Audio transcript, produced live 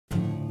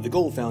The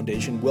Gold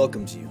Foundation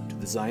welcomes you to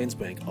the Zions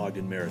Bank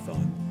Ogden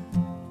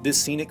Marathon. This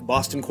scenic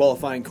Boston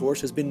qualifying course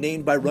has been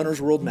named by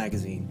Runner's World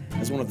magazine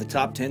as one of the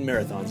top 10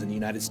 marathons in the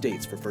United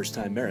States for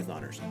first-time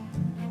marathoners.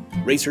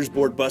 Racers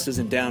board buses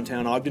in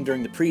downtown Ogden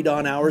during the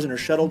pre-dawn hours and are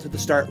shuttled to the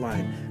start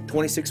line,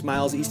 26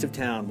 miles east of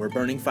town, where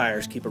burning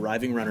fires keep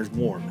arriving runners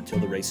warm until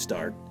the race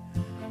start.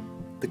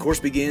 The course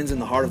begins in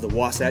the heart of the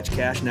Wasatch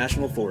Cache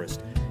National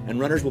Forest, and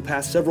runners will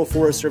pass several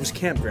Forest Service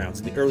campgrounds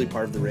in the early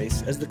part of the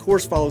race as the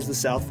course follows the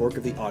South Fork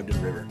of the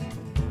Ogden River.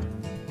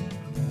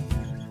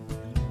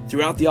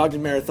 Throughout the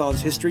Ogden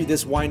Marathon's history,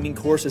 this winding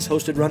course has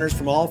hosted runners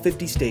from all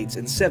 50 states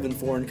and 7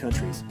 foreign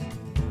countries.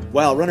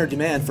 While runner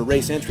demand for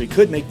race entry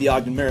could make the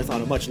Ogden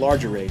Marathon a much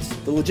larger race,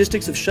 the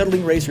logistics of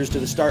shuttling racers to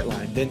the start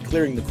line, then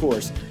clearing the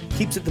course,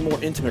 keeps it the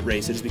more intimate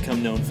race it has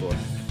become known for.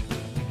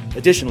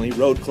 Additionally,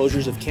 road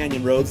closures of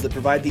canyon roads that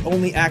provide the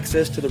only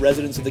access to the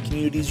residents of the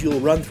communities you'll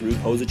run through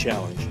pose a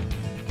challenge.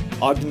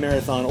 Ogden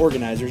Marathon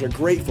organizers are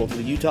grateful to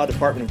the Utah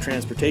Department of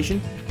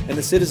Transportation and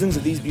the citizens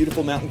of these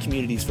beautiful mountain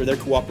communities for their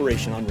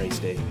cooperation on race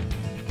day.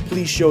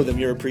 Please show them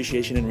your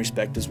appreciation and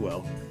respect as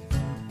well.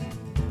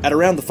 At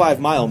around the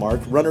 5-mile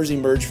mark, runners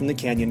emerge from the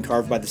canyon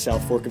carved by the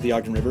South Fork of the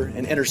Ogden River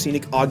and enter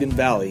scenic Ogden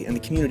Valley and the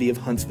community of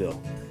Huntsville.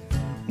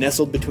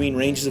 Nestled between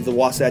ranges of the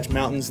Wasatch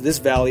Mountains, this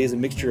valley is a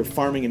mixture of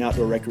farming and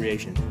outdoor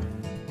recreation.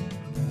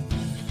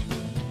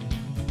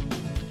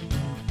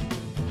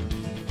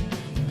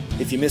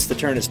 If you missed the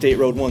turn at State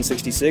Road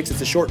 166,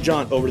 it's a short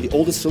jaunt over to the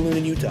oldest saloon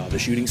in Utah, the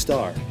Shooting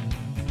Star.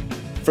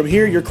 From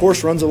here, your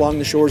course runs along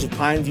the shores of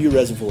Pine View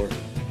Reservoir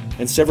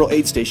and several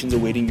aid stations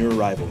awaiting your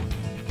arrival.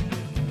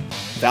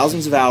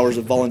 Thousands of hours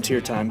of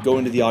volunteer time go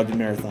into the Ogden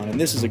Marathon, and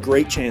this is a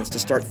great chance to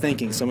start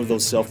thanking some of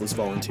those selfless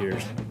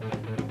volunteers.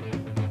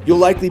 You'll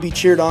likely be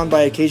cheered on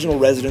by occasional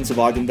residents of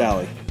Ogden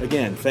Valley.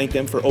 Again, thank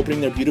them for opening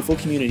their beautiful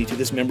community to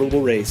this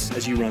memorable race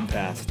as you run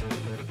past.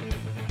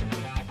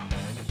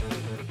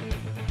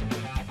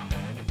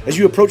 As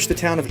you approach the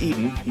town of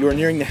Eden, you are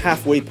nearing the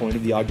halfway point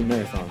of the Ogden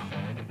Marathon.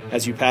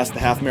 As you pass the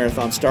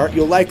half-marathon start,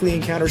 you'll likely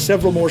encounter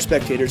several more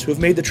spectators who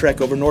have made the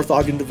trek over North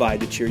Ogden Divide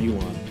to cheer you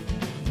on.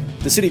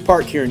 The city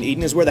park here in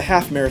Eden is where the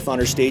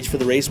half-marathoners stage for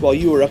the race while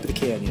you are up the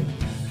canyon.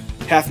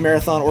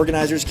 Half-marathon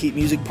organizers keep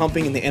music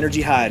pumping and the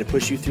energy high to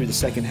push you through the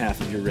second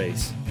half of your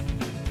race.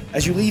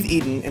 As you leave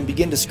Eden and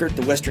begin to skirt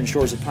the western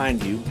shores of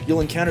Pineview,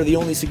 you'll encounter the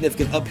only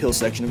significant uphill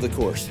section of the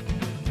course.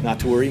 Not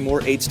to worry,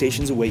 more aid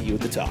stations await you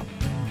at the top.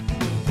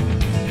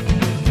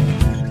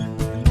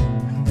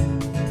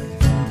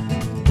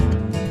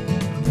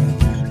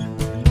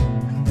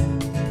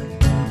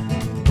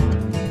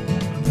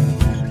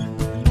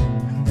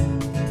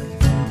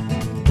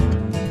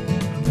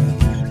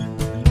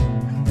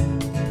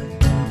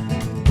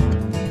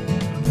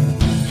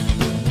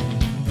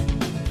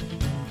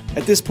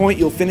 At this point,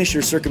 you'll finish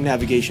your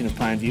circumnavigation of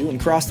Pineview and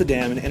cross the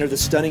dam and enter the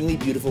stunningly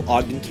beautiful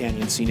Ogden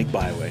Canyon Scenic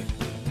Byway.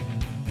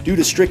 Due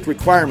to strict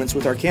requirements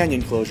with our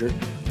canyon closure,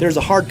 there's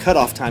a hard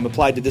cutoff time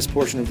applied to this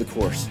portion of the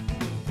course.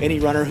 Any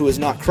runner who has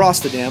not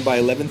crossed the dam by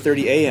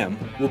 11:30 a.m.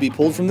 will be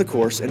pulled from the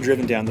course and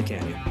driven down the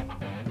canyon.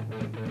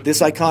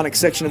 This iconic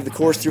section of the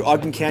course through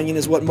Ogden Canyon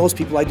is what most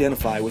people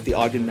identify with the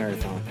Ogden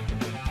Marathon.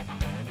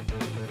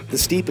 The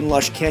steep and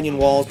lush canyon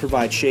walls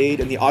provide shade,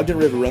 and the Ogden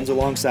River runs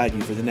alongside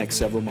you for the next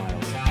several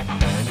miles.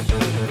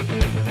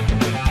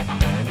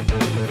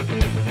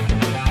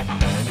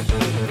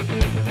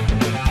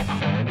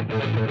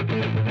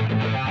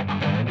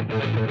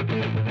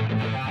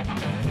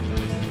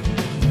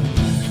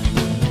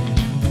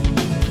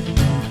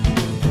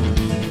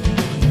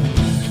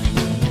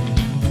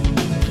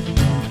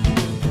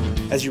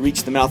 As you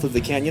reach the mouth of the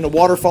canyon, a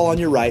waterfall on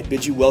your right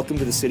bids you welcome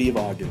to the city of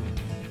Ogden.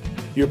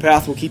 Your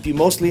path will keep you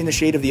mostly in the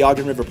shade of the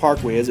Ogden River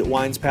Parkway as it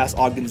winds past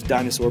Ogden's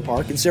Dinosaur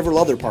Park and several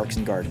other parks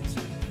and gardens.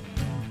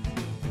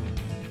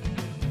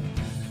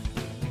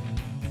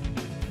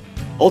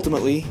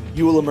 Ultimately,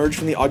 you will emerge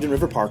from the Ogden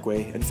River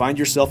Parkway and find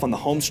yourself on the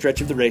home stretch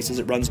of the race as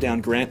it runs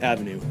down Grant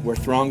Avenue, where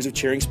throngs of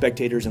cheering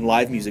spectators and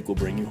live music will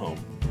bring you home.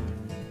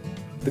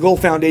 The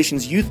Gold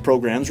Foundation's youth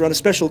programs run a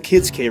special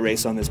Kids K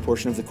race on this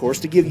portion of the course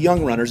to give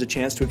young runners a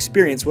chance to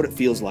experience what it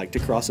feels like to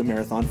cross a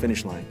marathon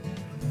finish line.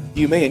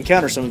 You may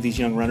encounter some of these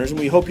young runners, and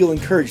we hope you'll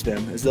encourage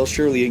them, as they'll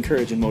surely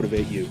encourage and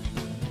motivate you.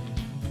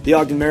 The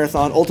Ogden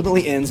Marathon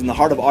ultimately ends in the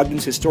heart of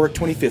Ogden's historic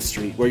 25th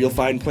Street, where you'll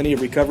find plenty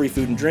of recovery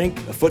food and drink,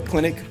 a foot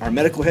clinic, our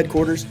medical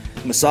headquarters,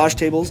 massage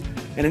tables,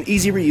 and an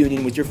easy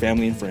reunion with your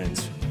family and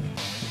friends.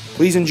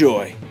 Please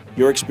enjoy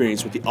your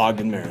experience with the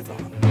Ogden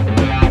Marathon.